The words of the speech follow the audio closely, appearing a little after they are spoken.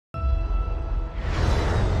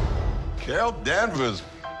Carol Danvers,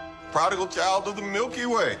 prodigal child of the Milky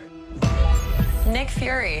Way. Nick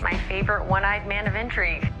Fury, my favorite one-eyed man of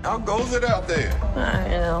intrigue. How goes it out there?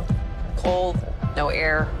 You know, cold, no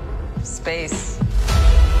air, space.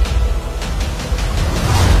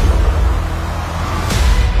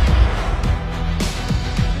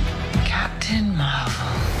 Captain Marvel,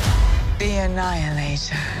 the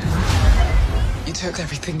Annihilator. You took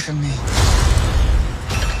everything from me.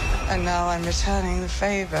 And now I'm returning the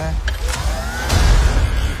favor.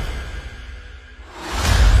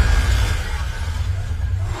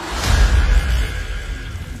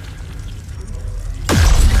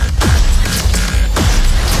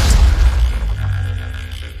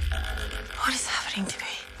 What is happening to me?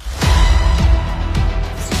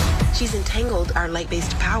 She's entangled our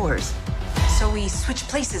light-based powers. So we switch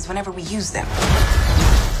places whenever we use them.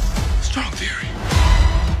 Strong theory.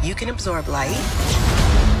 You can absorb light.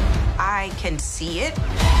 I can see it.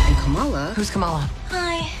 And Kamala, Who's Kamala?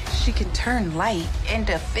 Hi. She can turn light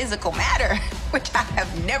into physical matter, which I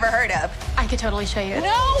have never heard of. I could totally show you.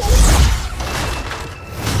 No!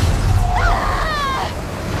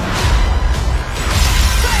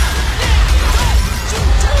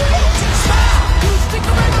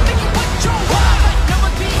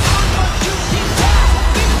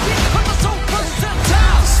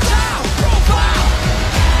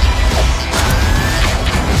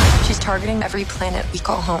 She's targeting every planet we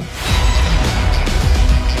call home.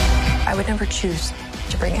 I would never choose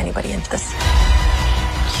to bring anybody into this.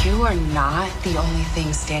 You are not the only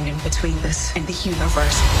thing standing between this and the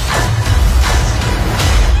universe.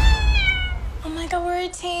 Oh my god, we're a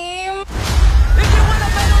team.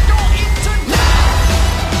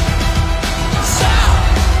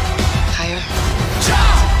 Higher.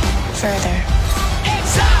 Further.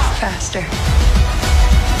 Faster.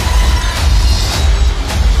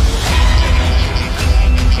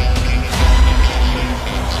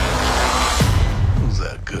 Who's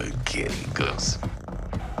a good kitty goose?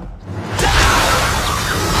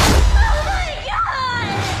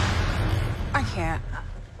 I can't.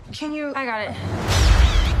 Can you? I got it.